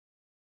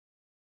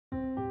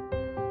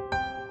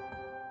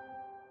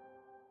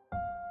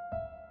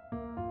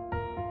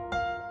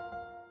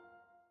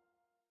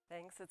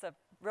It's a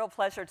real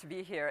pleasure to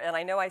be here, and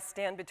I know I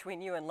stand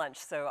between you and lunch,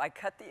 so I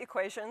cut the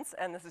equations,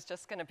 and this is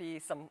just going to be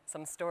some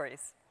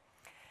stories.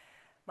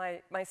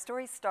 My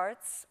story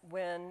starts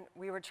when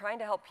we were trying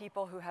to help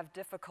people who have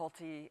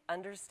difficulty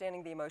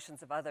understanding the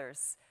emotions of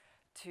others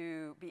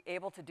to be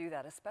able to do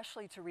that,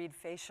 especially to read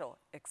facial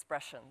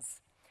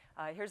expressions.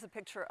 Here's a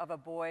picture of a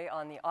boy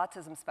on the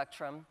autism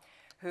spectrum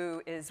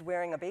who is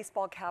wearing a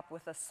baseball cap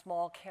with a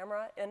small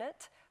camera in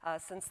it.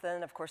 Since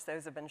then, of course,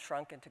 those have been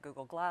shrunk into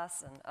Google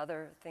Glass and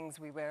other things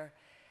we wear.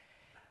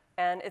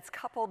 And it's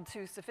coupled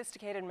to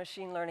sophisticated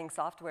machine learning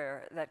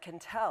software that can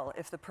tell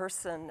if the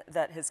person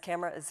that his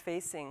camera is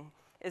facing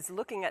is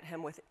looking at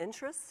him with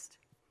interest,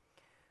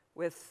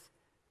 with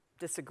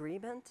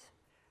disagreement,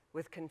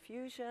 with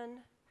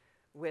confusion,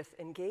 with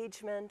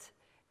engagement,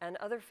 and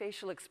other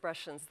facial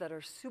expressions that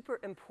are super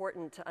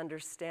important to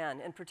understand,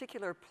 in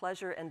particular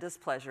pleasure and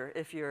displeasure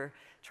if you're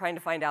trying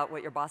to find out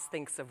what your boss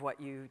thinks of what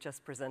you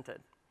just presented.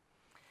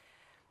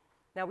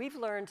 Now, we've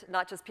learned,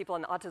 not just people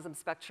on the autism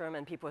spectrum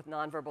and people with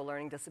nonverbal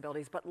learning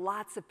disabilities, but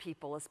lots of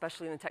people,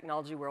 especially in the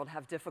technology world,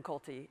 have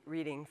difficulty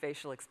reading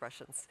facial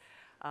expressions.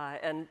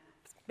 And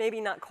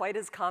maybe not quite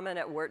as common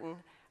at Wharton,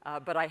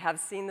 but I have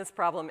seen this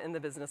problem in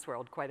the business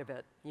world quite a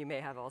bit. You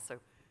may have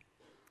also.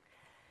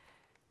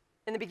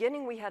 In the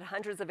beginning, we had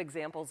hundreds of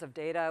examples of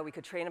data. We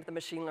could train up the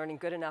machine learning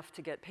good enough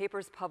to get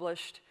papers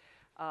published,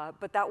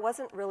 but that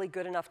wasn't really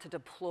good enough to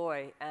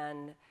deploy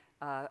and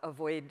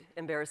avoid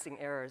embarrassing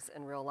errors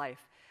in real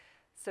life.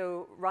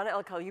 So Rana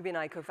El-Kalyoubi and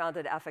I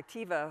co-founded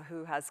Affectiva,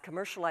 who has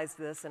commercialized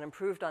this and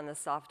improved on this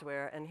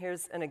software. And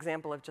here's an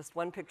example of just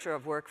one picture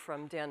of work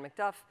from Dan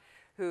McDuff,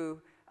 who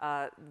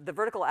the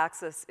vertical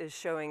axis is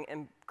showing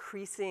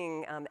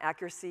increasing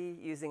accuracy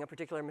using a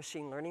particular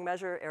machine learning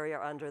measure, area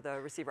under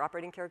the receiver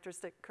operating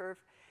characteristic curve.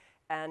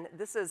 And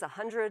this is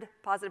 100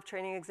 positive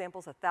training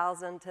examples,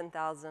 1,000,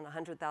 10,000,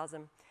 100,000.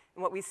 And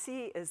what we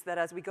see is that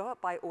as we go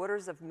up by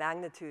orders of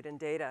magnitude in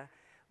data,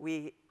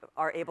 we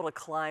are able to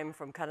climb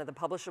from kind of the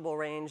publishable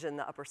range in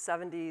the upper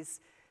 70s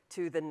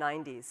to the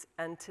 90s.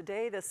 And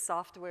today, this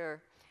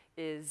software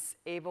is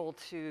able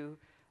to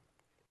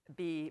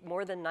be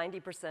more than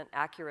 90%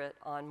 accurate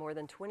on more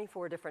than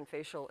 24 different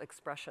facial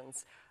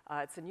expressions.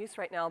 It's in use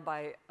right now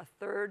by a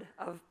third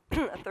of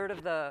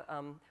the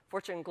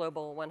Fortune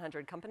Global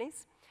 100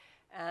 companies.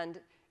 And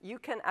you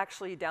can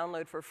actually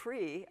download for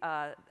free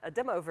a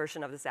demo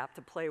version of this app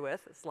to play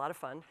with. It's a lot of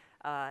fun.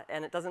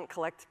 And it doesn't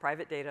collect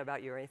private data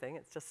about you or anything.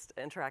 It's just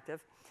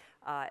interactive.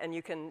 And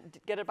you can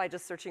get it by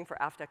just searching for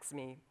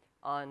AffectXme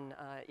on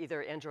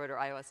either Android or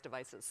iOS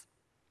devices.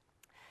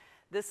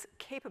 This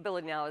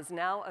capability now is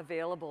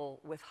available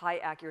with high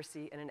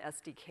accuracy in an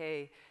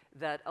SDK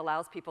that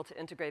allows people to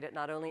integrate it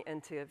not only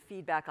into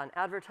feedback on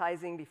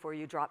advertising before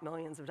you drop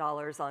millions of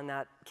dollars on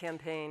that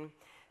campaign.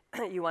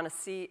 You want to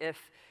see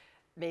if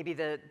maybe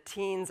the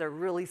teens are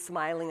really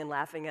smiling and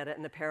laughing at it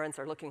and the parents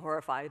are looking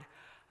horrified.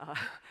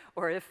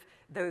 Or if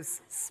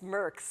those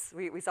smirks,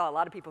 we saw a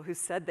lot of people who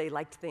said they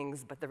liked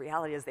things, but the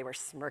reality is they were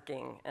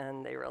smirking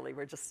and they really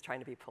were just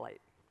trying to be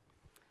polite.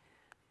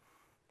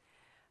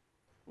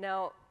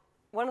 Now,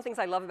 one of the things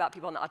I love about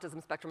people on the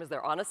autism spectrum is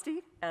their honesty.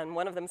 And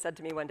one of them said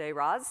to me one day,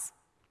 "Roz,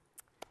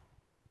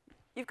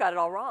 you've got it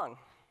all wrong.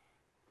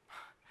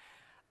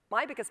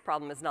 My biggest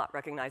problem is not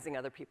recognizing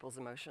other people's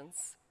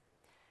emotions.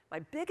 My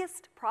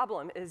biggest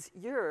problem is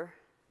you're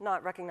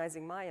not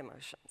recognizing my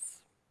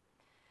emotions."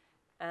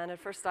 And at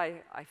first,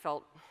 I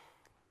felt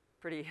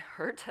pretty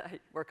hurt. I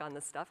work on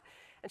this stuff.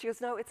 And she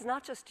goes, "No, it's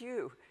not just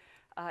you.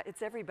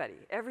 It's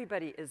everybody.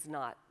 Everybody is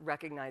not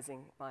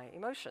recognizing my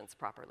emotions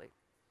properly."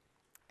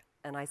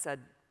 And I said,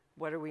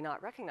 "What are we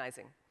not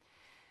recognizing?"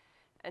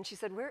 And she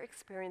said, "We're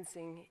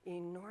experiencing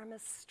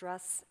enormous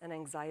stress and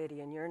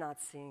anxiety, and you're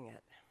not seeing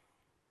it."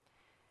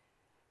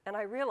 And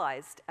I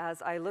realized,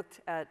 as I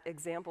looked at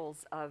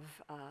examples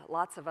of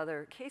lots of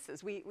other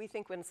cases, we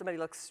think when somebody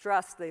looks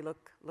stressed, they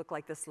look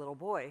like this little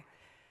boy.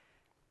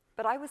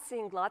 But I was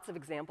seeing lots of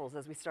examples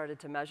as we started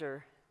to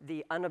measure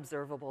the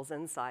unobservables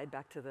inside,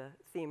 back to the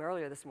theme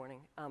earlier this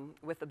morning,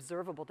 with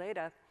observable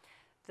data,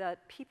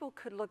 that people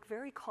could look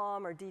very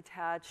calm or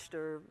detached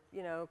or,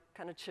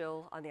 kind of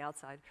chill on the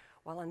outside,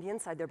 while on the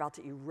inside they're about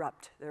to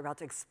erupt, they're about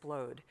to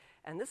explode.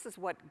 And this is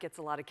what gets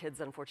a lot of kids,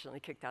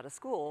 unfortunately, kicked out of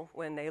school.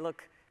 When they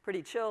look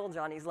pretty chill,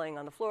 Johnny's laying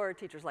on the floor,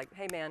 teacher's like,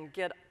 "Hey man,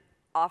 get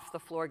off the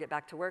floor, get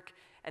back to work,"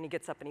 and he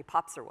gets up and he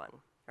pops her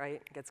one,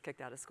 right? Gets kicked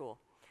out of school.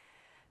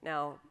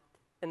 Now,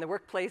 in the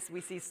workplace,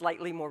 we see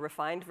slightly more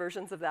refined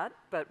versions of that,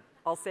 but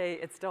I'll say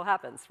it still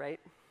happens,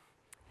 right?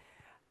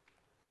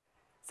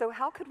 So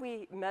how could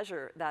we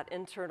measure that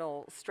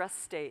internal stress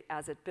state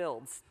as it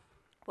builds?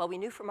 Well, we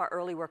knew from our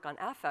early work on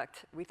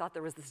affect, we thought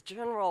there was this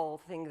general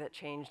thing that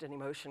changed in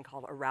emotion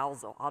called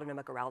arousal,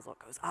 autonomic arousal. It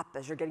goes up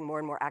as you're getting more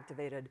and more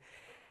activated.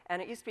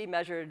 And it used to be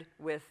measured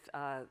with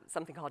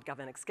something called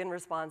galvanic skin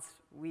response.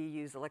 We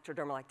use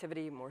electrodermal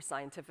activity, a more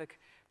scientific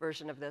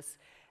version of this.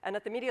 And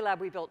at the Media Lab,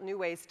 we built new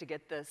ways to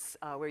get this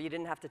where you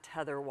didn't have to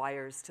tether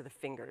wires to the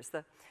fingers.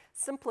 The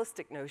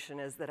simplistic notion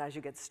is that as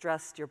you get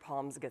stressed, your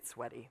palms get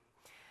sweaty.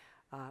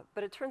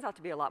 But it turns out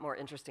to be a lot more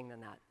interesting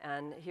than that.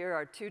 And here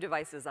are two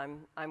devices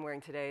I'm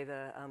wearing today,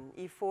 the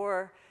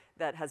E4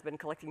 that has been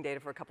collecting data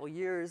for a couple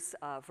years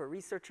for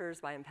researchers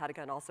by Empatica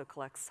and also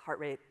collects heart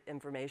rate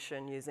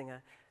information using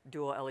a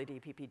dual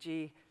LED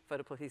PPG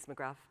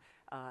photoplethysmograph.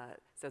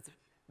 So it's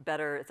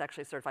better. It's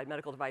actually a certified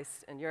medical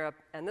device in Europe.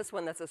 And this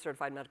one that's a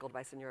certified medical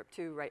device in Europe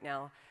too right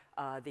now,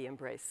 the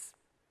Embrace.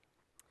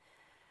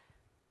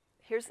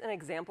 Here's an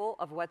example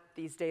of what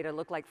these data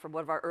look like from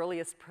one of our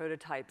earliest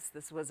prototypes.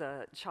 This was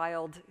a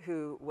child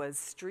who was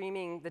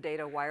streaming the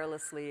data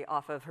wirelessly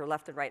off of her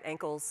left and right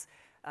ankles.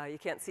 You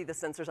can't see the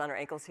sensors on her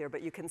ankles here,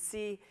 but you can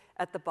see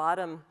at the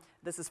bottom,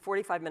 this is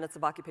 45 minutes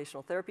of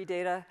occupational therapy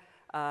data.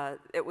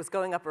 It was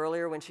going up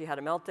earlier when she had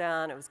a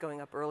meltdown. It was going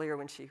up earlier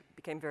when she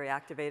became very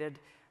activated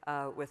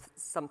with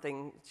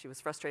something she was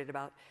frustrated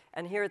about.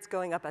 And here it's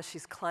going up as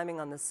she's climbing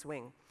on this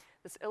swing.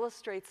 This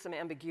illustrates some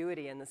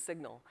ambiguity in the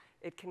signal.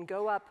 It can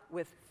go up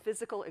with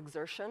physical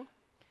exertion.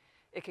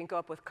 It can go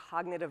up with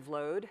cognitive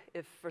load.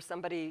 If for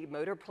somebody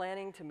motor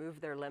planning to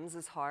move their limbs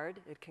is hard,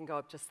 it can go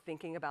up just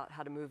thinking about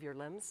how to move your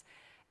limbs.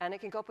 And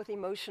it can go up with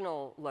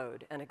emotional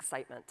load and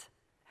excitement.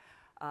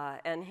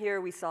 And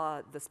here we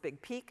saw this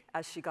big peak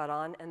as she got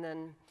on, and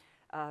then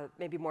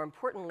maybe more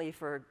importantly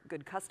for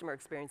good customer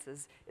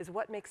experiences is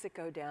what makes it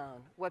go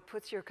down? What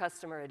puts your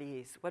customer at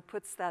ease? What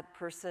puts that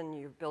person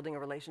you're building a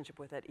relationship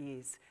with at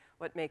ease?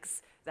 What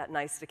makes that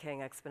nice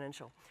decaying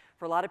exponential?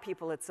 For a lot of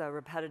people, it's a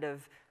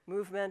repetitive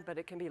movement, but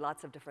it can be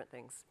lots of different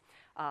things.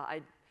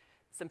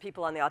 Some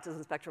people on the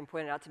autism spectrum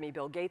pointed out to me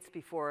Bill Gates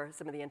before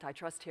some of the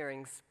antitrust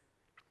hearings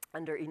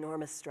under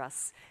enormous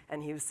stress,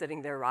 and he was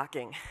sitting there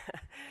rocking,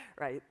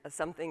 right?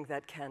 Something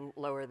that can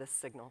lower this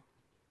signal.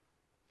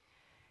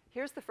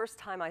 Here's the first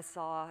time I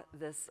saw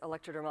this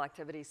electrodermal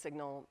activity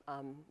signal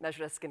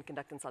measured as skin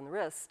conductance on the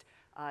wrist.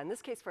 In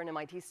this case, for an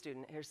MIT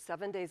student, here's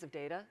 7 days of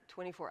data,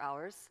 24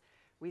 hours.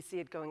 We see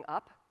it going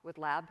up with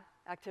lab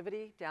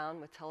activity, down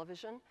with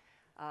television,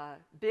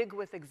 big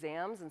with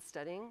exams and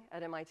studying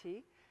at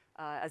MIT,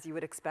 as you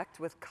would expect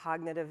with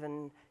cognitive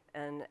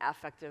and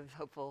affective,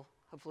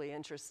 hopefully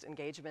interest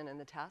engagement in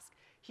the task.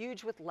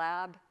 Huge with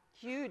lab,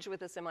 huge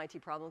with this MIT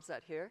problem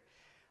set here.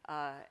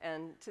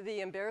 And to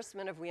the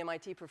embarrassment of we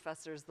MIT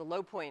professors, the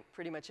low point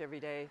pretty much every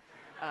day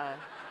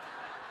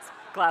is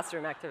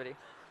classroom activity.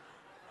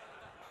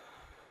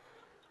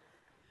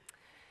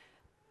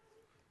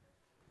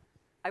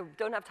 I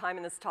don't have time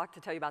in this talk to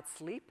tell you about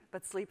sleep,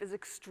 but sleep is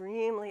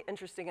extremely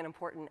interesting and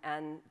important.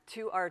 And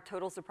to our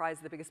total surprise,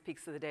 the biggest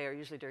peaks of the day are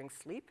usually during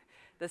sleep.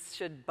 This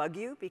should bug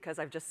you because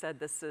I've just said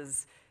this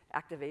is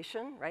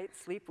activation, right?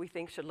 Sleep, we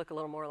think, should look a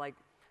little more like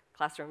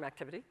classroom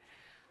activity.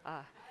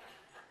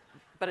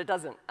 But it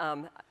doesn't.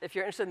 If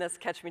you're interested in this,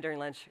 catch me during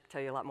lunch. I'll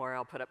tell you a lot more.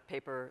 I'll put up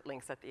paper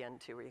links at the end,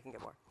 too, where you can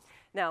get more.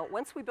 Now,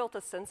 once we built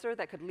a sensor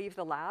that could leave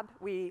the lab,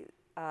 we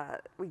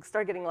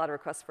started getting a lot of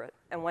requests for it.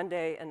 And one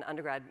day, an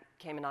undergrad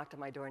came and knocked on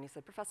my door, and he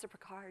said, Professor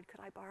Picard, could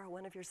I borrow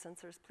one of your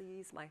sensors,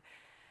 please?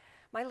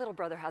 My little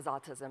brother has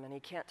autism, and he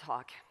can't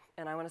talk,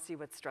 and I want to see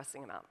what's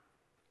stressing him out.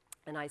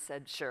 And I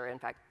said, sure. In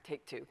fact,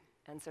 take two.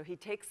 And so he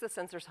takes the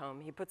sensors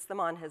home. He puts them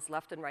on his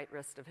left and right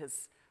wrist of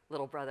his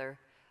little brother.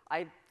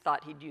 I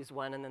thought he'd use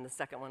one and then the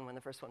second one when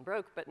the first one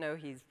broke, but no,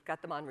 he's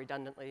got them on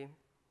redundantly.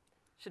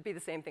 Should be the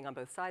same thing on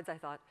both sides, I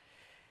thought.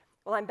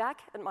 Well, I'm back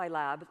at my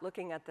lab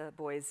looking at the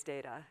boys'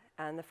 data,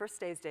 and the first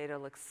day's data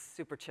looks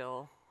super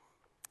chill.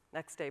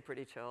 Next day,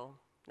 pretty chill.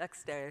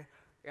 Next day,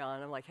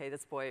 I'm like, hey,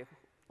 this boy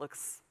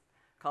looks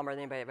calmer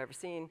than anybody I've ever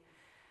seen.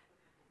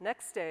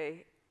 Next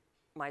day,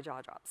 my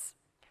jaw drops.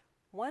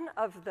 One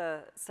of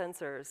the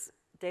sensors'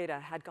 data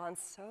had gone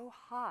so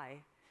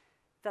high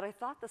that I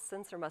thought the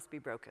sensor must be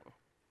broken.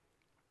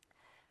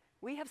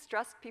 We have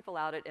stressed people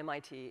out at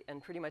MIT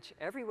in pretty much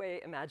every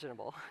way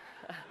imaginable.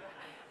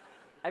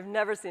 I've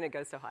never seen it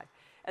go so high.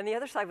 And the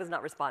other side was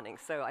not responding,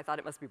 so I thought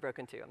it must be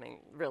broken too. I mean,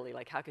 really,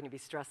 like, how can you be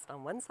stressed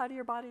on one side of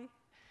your body?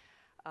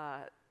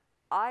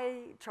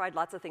 I tried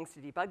lots of things to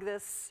debug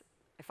this.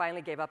 I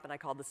finally gave up and I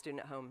called the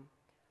student at home.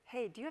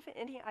 Hey, do you have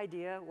any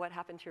idea what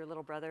happened to your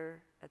little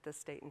brother at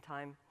this date and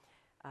time?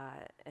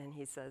 And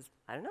he says,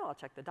 I don't know, I'll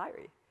check the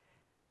diary.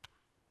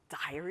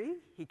 Diary?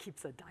 He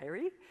keeps a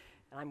diary?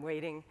 And I'm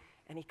waiting,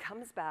 and he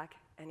comes back,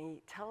 and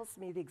he tells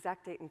me the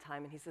exact date and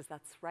time, and he says,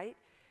 that's right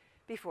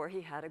before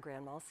he had a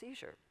grand mal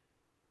seizure.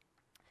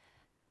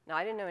 Now,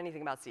 I didn't know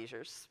anything about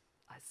seizures.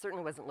 I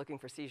certainly wasn't looking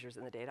for seizures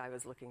in the data. I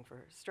was looking for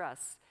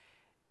stress.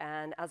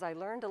 And as I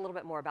learned a little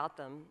bit more about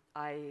them,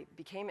 I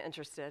became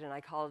interested, and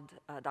I called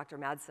Dr.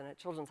 Madsen at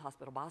Children's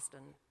Hospital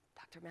Boston.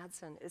 Dr.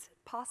 Madsen, is it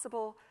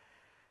possible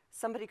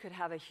somebody could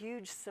have a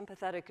huge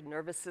sympathetic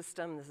nervous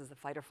system, this is the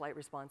fight or flight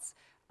response,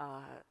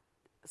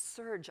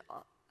 surge,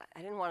 I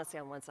didn't want to say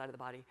on one side of the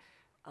body,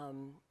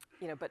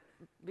 but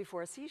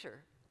before a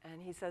seizure?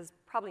 And he says,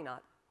 probably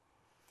not.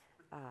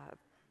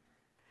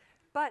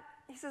 But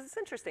he says, it's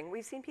interesting.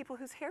 We've seen people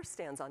whose hair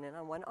stands on end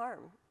on one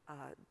arm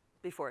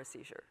before a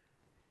seizure.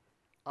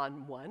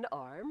 On one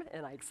arm,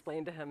 and I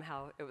explained to him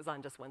how it was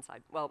on just one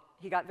side. Well,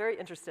 he got very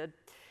interested.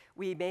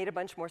 We made a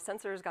bunch more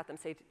sensors, got them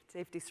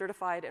safety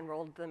certified,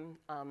 enrolled them.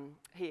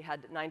 He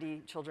had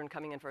 90 children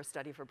coming in for a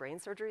study for brain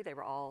surgery. They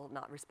were all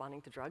not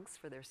responding to drugs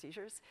for their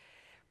seizures.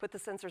 Put the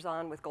sensors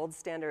on with gold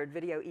standard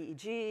video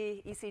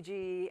EEG,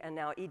 ECG, and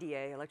now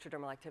EDA,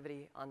 electrodermal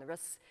activity on the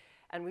wrists.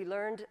 And we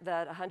learned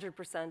that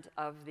 100%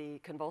 of the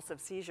convulsive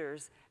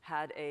seizures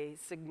had a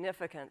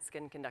significant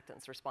skin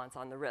conductance response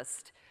on the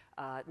wrist.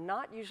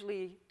 Not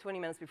usually 20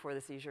 minutes before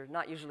the seizure,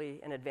 not usually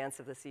in advance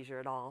of the seizure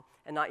at all,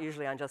 and not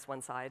usually on just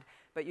one side,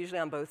 but usually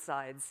on both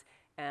sides,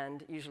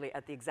 and usually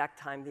at the exact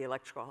time the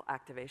electrical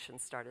activation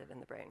started in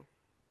the brain.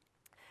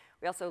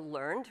 We also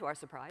learned, to our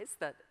surprise,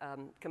 that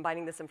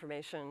combining this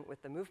information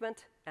with the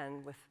movement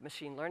and with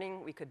machine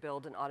learning, we could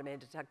build an automated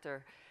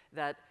detector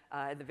that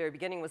at the very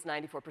beginning was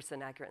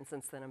 94% accurate, and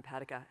since then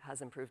Empatica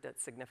has improved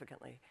it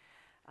significantly.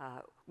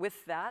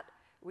 With that,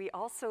 we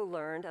also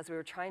learned, as we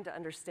were trying to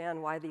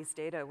understand why these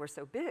data were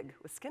so big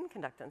with skin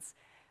conductance,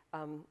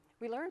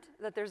 we learned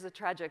that there's a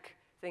tragic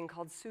thing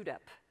called SUDEP.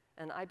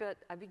 And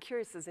I'd be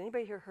curious, has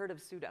anybody here heard of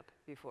SUDEP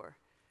before?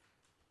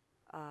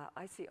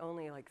 I see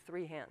only like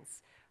 3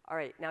 hands. All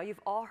right, now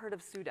you've all heard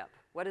of SUDEP.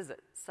 What is it?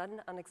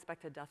 Sudden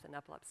unexpected death in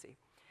epilepsy.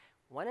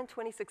 1 in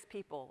 26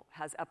 people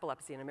has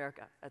epilepsy in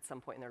America at some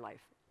point in their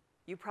life.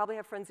 You probably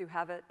have friends who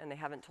have it and they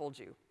haven't told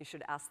you. You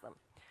should ask them.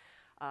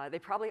 They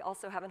probably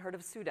also haven't heard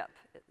of SUDEP.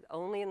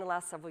 Only in the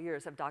last several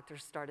years have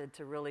doctors started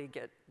to really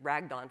get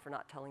ragged on for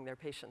not telling their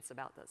patients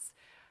about this.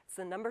 It's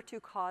the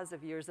 #2 cause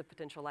of years of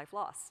potential life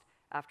lost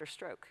after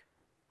stroke.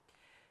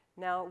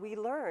 Now, we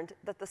learned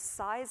that the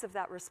size of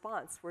that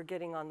response we're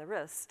getting on the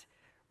wrist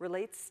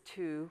relates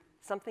to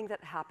something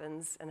that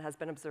happens and has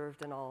been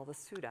observed in all the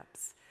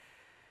SUDEPs.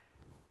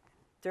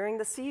 During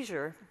the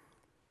seizure,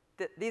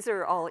 these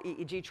are all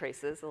EEG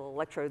traces, little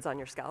electrodes on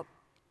your scalp.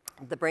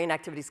 The brain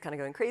activity is kind of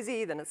going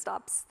crazy, then it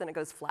stops, then it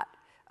goes flat.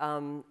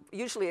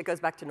 Usually it goes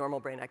back to normal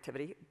brain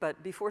activity,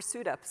 but before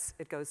SUDEPs,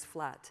 it goes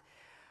flat.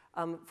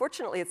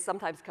 Fortunately, it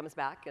sometimes comes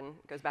back and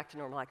goes back to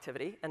normal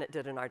activity, and it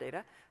did in our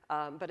data.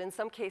 But in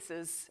some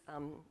cases,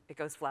 it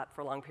goes flat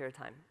for a long period of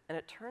time. And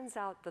it turns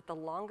out that the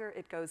longer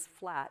it goes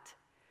flat,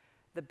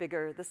 the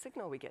bigger the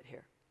signal we get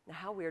here. Now,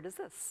 how weird is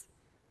this?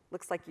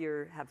 Looks like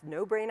you have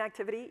no brain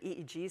activity,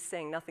 EEG is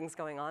saying nothing's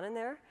going on in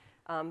there,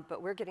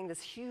 but we're getting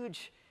this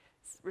huge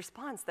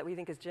response that we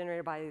think is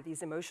generated by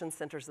these emotion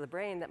centers of the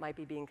brain that might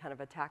be being kind of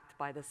attacked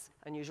by this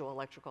unusual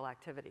electrical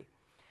activity.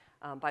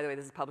 By the way,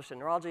 this is published in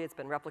Neurology, it's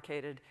been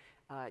replicated.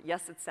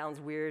 Yes, it sounds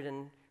weird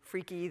and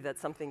freaky that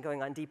something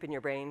going on deep in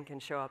your brain can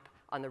show up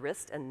on the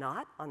wrist and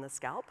not on the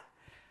scalp.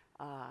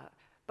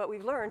 But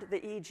we've learned the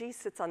EEG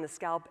sits on the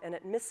scalp and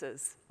it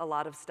misses a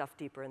lot of stuff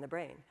deeper in the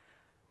brain.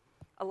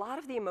 A lot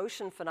of the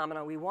emotion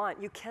phenomena we want,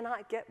 you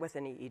cannot get with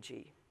an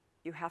EEG.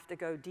 You have to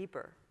go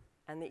deeper,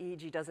 and the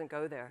EEG doesn't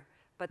go there.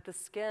 But the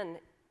skin,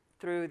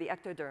 through the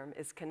ectoderm,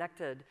 is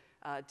connected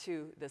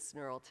to this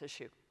neural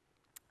tissue.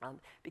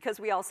 Because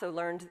we also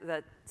learned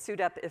that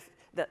SUDEP,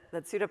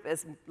 SUDEP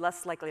is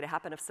less likely to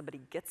happen if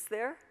somebody gets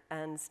there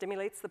and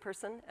stimulates the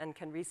person and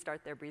can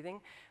restart their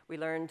breathing, we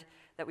learned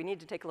that we need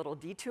to take a little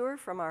detour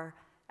from our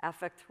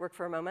affect work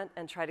for a moment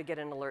and try to get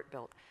an alert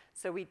built.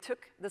 So we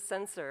took the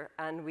sensor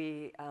and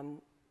we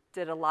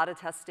did a lot of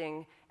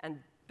testing and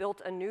built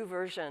a new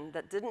version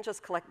that didn't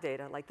just collect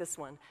data like this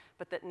one,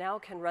 but that now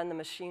can run the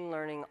machine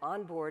learning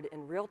on board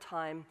in real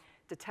time,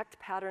 detect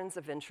patterns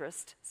of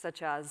interest,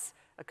 such as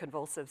a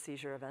convulsive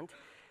seizure event,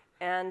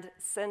 and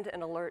send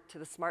an alert to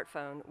the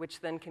smartphone, which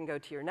then can go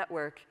to your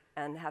network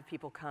and have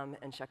people come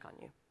and check on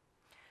you.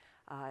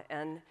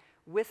 And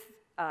with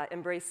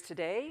Embrace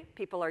today,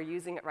 people are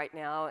using it right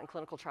now in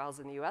clinical trials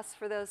in the US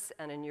for this,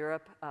 and in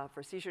Europe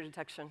for seizure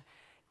detection.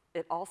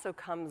 It also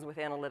comes with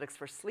analytics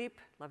for sleep.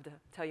 Love to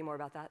tell you more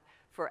about that.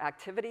 For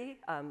activity,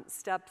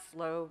 steps,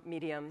 low,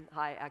 medium,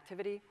 high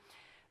activity.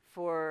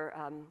 For,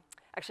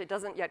 actually, it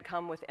doesn't yet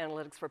come with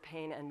analytics for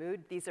pain and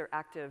mood. These are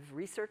active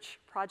research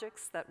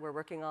projects that we're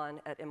working on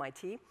at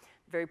MIT.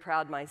 Very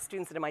proud, my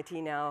students at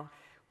MIT now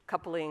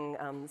coupling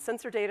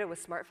sensor data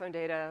with smartphone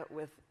data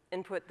with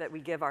input that we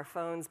give our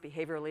phones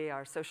behaviorally,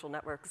 our social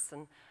networks,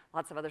 and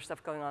lots of other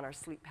stuff going on, our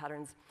sleep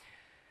patterns.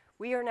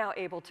 We are now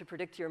able to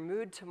predict your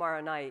mood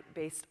tomorrow night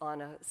based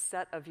on a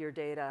set of your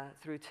data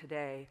through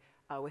today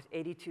with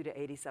 82 to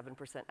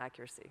 87%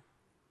 accuracy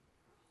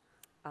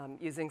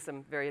using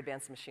some very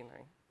advanced machine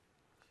learning.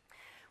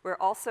 We're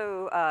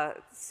also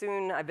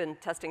I've been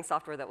testing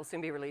software that will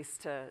soon be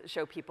released to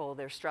show people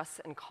their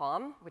stress and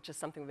calm, which is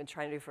something we've been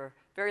trying to do for a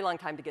very long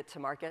time to get to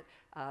market,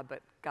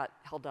 but got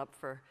held up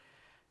for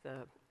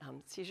the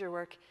seizure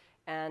work,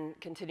 and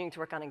continuing to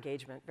work on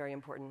engagement, very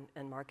important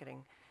in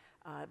marketing.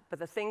 But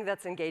the thing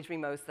that's engaged me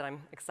most that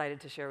I'm excited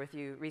to share with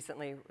you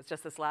recently was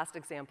just this last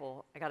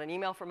example. I got an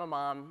email from a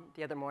mom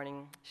the other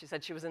morning. She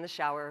said she was in the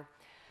shower.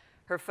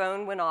 Her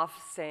phone went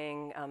off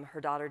saying her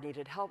daughter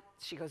needed help.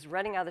 She goes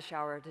running out of the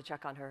shower to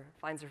check on her,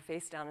 finds her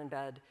face down in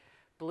bed,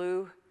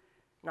 blue,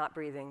 not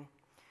breathing.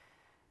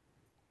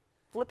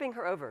 Flipping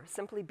her over,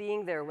 simply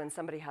being there when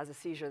somebody has a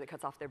seizure that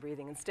cuts off their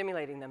breathing and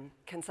stimulating them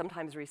can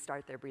sometimes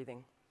restart their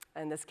breathing.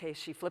 In this case,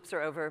 she flips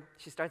her over,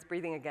 she starts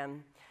breathing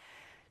again.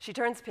 She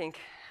turns pink,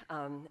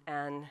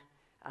 and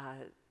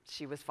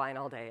she was fine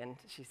all day, and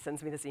she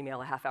sends me this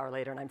email a half hour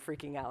later, and I'm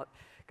freaking out,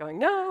 going,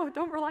 no,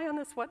 don't rely on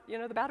this. What, you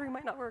know, the battery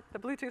might not work, the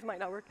Bluetooth might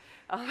not work.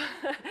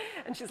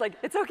 And she's like,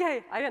 it's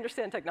okay, I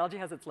understand technology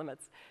has its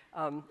limits.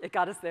 It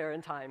got us there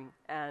in time,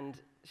 and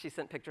she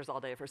sent pictures all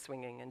day of her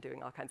swinging and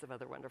doing all kinds of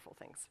other wonderful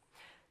things.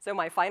 So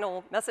my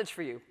final message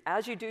for you,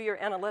 as you do your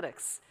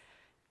analytics,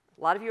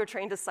 a lot of you are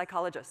trained as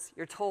psychologists.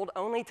 You're told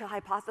only to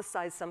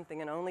hypothesize something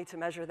and only to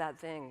measure that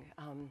thing.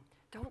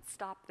 Don't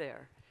stop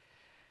there.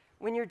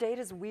 When your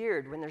data's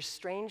weird, when there's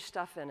strange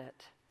stuff in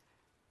it,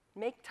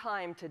 make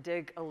time to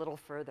dig a little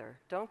further.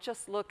 Don't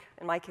just look,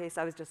 in my case,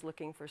 I was just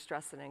looking for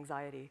stress and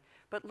anxiety,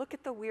 but look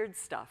at the weird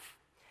stuff.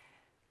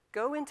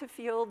 Go into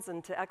fields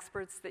and to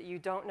experts that you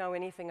don't know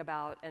anything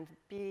about and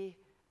be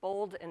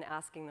bold in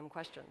asking them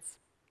questions.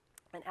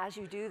 And as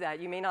you do that,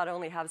 you may not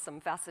only have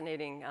some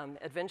fascinating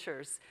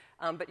adventures,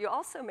 but you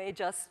also may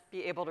just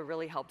be able to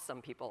really help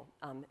some people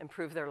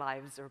improve their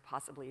lives or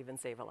possibly even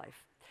save a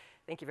life.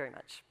 Thank you very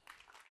much.